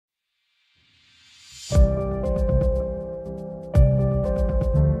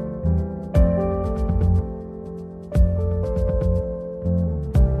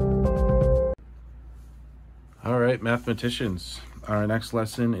right, mathematicians, our next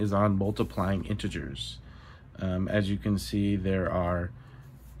lesson is on multiplying integers. As you can see, there are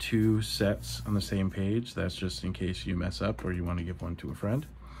two sets on the same page. That's just in case you mess up or you want to give one to a friend.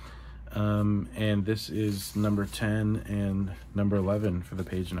 And this is number 10 and number 11 for the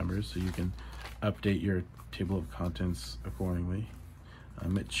page numbers, so you can update your table of contents accordingly.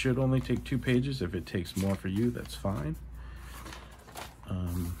 It should only take 2 pages. If it takes more for you, that's fine.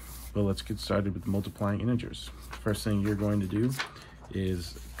 But let's get started with multiplying integers. First thing you're going to do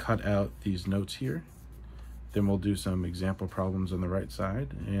is cut out these notes here. Then we'll do some example problems on the right side,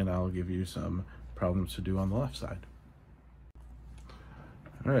 and I'll give you some problems to do on the left side.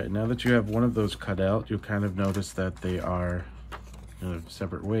 All right, now that you have one of those cut out, you'll kind of notice that they are in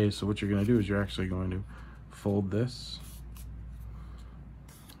separate ways. So what you're going to do is you're actually going to fold this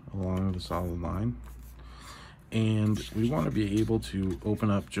along the solid line. And we want to be able to open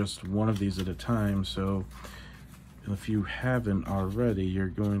up just one of these at a time. So if you haven't already, you're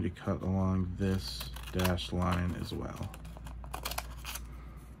going to cut along this dashed line as well.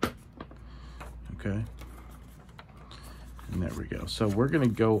 Okay. And there we go. So we're going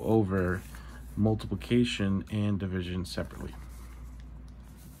to go over multiplication and division separately.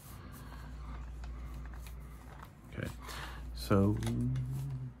 Okay. So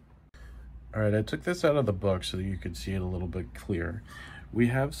all right, I took this out of the book so you could see it a little bit clearer. We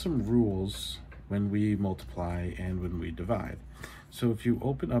have some rules when we multiply and when we divide. So if you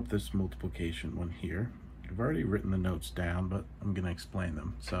open up this multiplication one here, I've already written the notes down, but I'm going to explain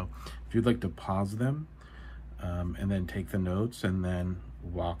them. So if you'd like to pause them and then take the notes and then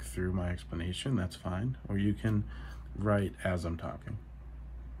walk through my explanation, that's fine. Or you can write as I'm talking.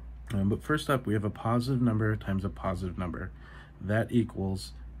 But first up, we have a positive number times a positive number. That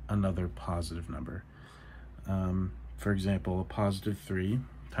equals another positive number. For example, a positive 3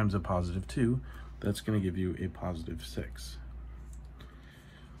 times a positive 2, that's going to give you a positive 6.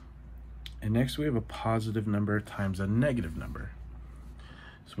 And next we have a positive number times a negative number.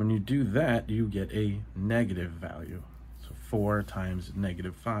 So when you do that, you get a negative value. So 4 times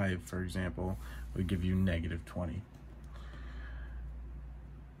negative 5, for example, would give you negative 20.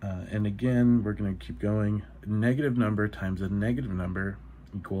 And again, we're going to keep going. A negative number times a negative number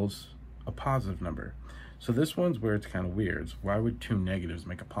equals a positive number. So this one's where it's kind of weird. Why would 2 negatives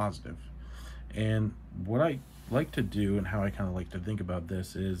make a positive? And what I like to do and how I kind of like to think about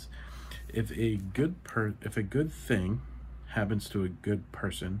this is if a good thing happens to a good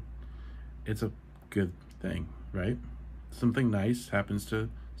person, it's a good thing, right? Something nice happens to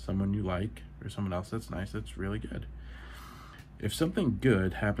someone you like or someone else that's nice, that's really good. If something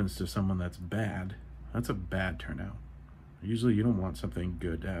good happens to someone that's bad, that's a bad turnout. Usually you don't want something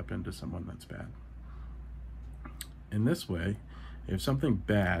good to happen to someone that's bad. In this way, if something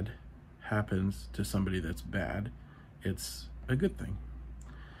bad happens to somebody that's bad, it's a good thing.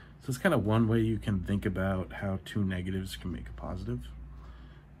 So it's kind of one way you can think about how 2 negatives can make a positive.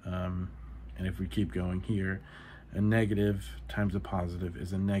 And if we keep going here, a negative times a positive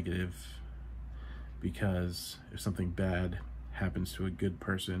is a negative, because if something bad happens to a good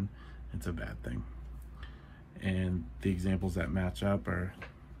person, it's a bad thing. And the examples that match up are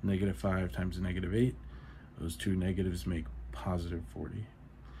negative 5 times a negative 8. Those 2 negatives make positive 40.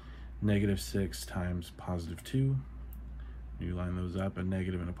 Negative 6 times positive 2. You line those up, a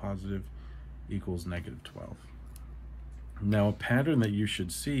negative and a positive equals negative 12. Now a pattern that you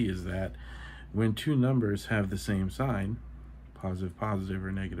should see is that when 2 numbers have the same sign, positive positive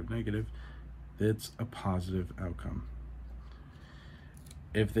or negative negative, it's a positive outcome.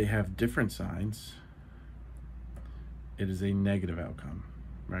 If they have different signs, it is a negative outcome,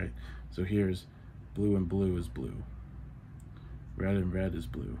 right? So here's blue and blue is blue. Red and red is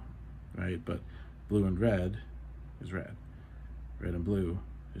blue, right? But blue and red is red. Red and blue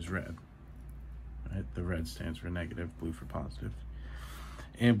is red, right? The red stands for negative, blue for positive.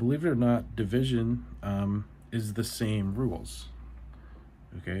 And believe it or not, division is the same rules.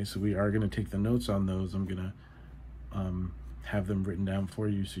 Okay, so we are going to take the notes on those. I'm going to have them written down for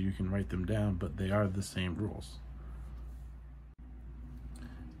you so you can write them down, but they are the same rules.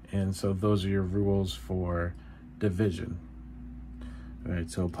 And so those are your rules for division. All right,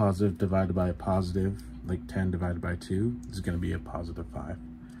 so positive divided by a positive, like 10 divided by 2, is going to be a positive 5.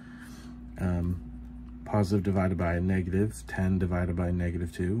 Positive divided by a negative, 10 divided by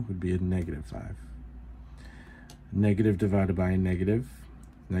negative 2 would be a negative 5. Negative divided by a negative,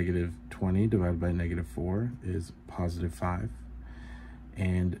 negative 20 divided by negative 4 is positive 5.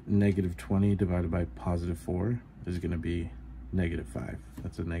 And negative 20 divided by positive 4 is going to be negative 5.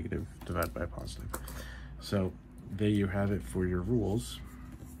 That's a negative divided by a positive. So there you have it for your rules.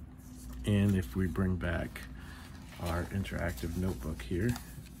 And if we bring back our interactive notebook here,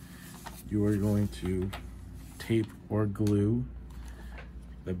 you are going to tape or glue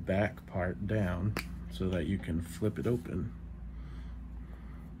the back part down so that you can flip it open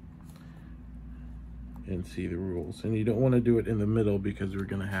and see the rules. And you don't want to do it in the middle because we're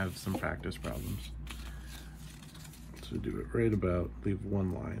going to have some practice problems. So do it right about, leave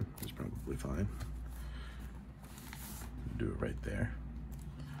one line, is probably fine. Do it right there.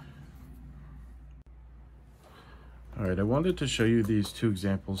 All right, I wanted to show you these two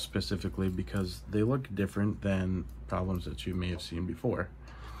examples specifically because they look different than problems that you may have seen before.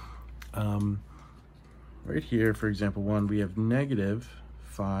 Right here, for example 1, we have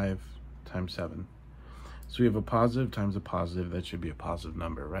 -5 times 7. So we have a positive times a positive, that should be a positive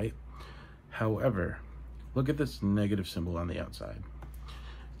number, right? However, look at this negative symbol on the outside.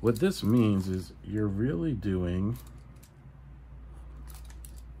 What this means is you're really doing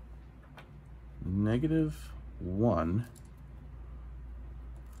 -1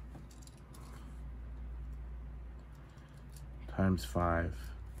 times 5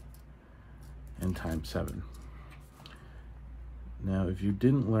 and times 7. Now, if you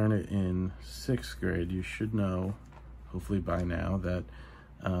didn't learn it in 6th grade, you should know, hopefully by now, that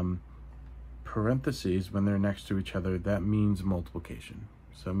parentheses, when they're next to each other, that means multiplication.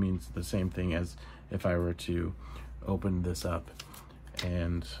 So it means the same thing as if I were to open this up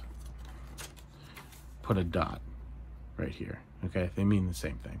and put a dot right here, okay? They mean the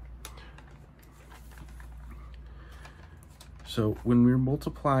same thing. So when we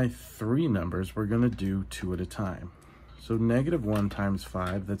multiply 3 numbers, we're gonna do 2 at a time. So -1 times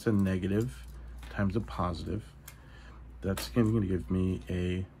 5, that's a negative times a positive. That's gonna give me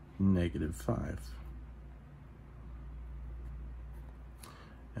a -5.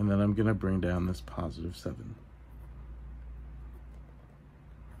 And then I'm gonna bring down this +7.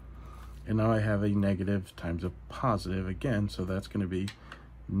 And now I have a negative times a positive again, so that's gonna be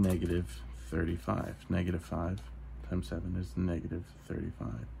 -35. -5 times 7 is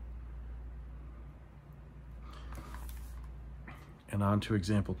 -35. And on to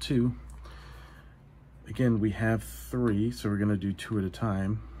example 2. Again, we have 3, so we're going to do 2 at a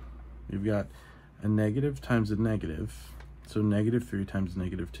time. We've got a negative times a negative, so -3 times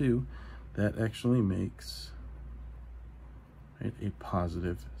 -2, that actually makes, right, a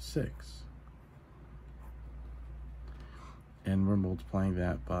 +6. And we're multiplying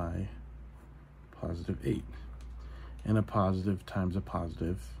that by +8. And a positive times a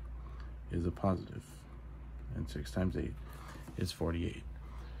positive is a positive. And 6 times 8 is 48.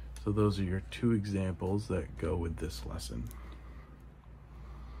 So those are your 2 examples that go with this lesson.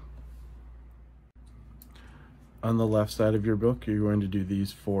 On the left side of your book, you're going to do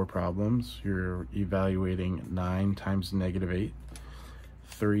these 4 problems. You're evaluating 9 times -8,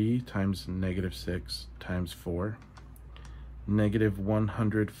 3 times -6 times 4,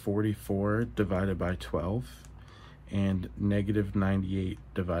 -144 divided by 12, and -98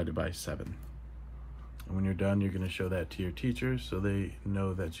 divided by 7. And when you're done, you're going to show that to your teacher so they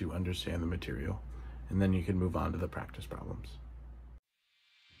know that you understand the material. And then you can move on to the practice problems.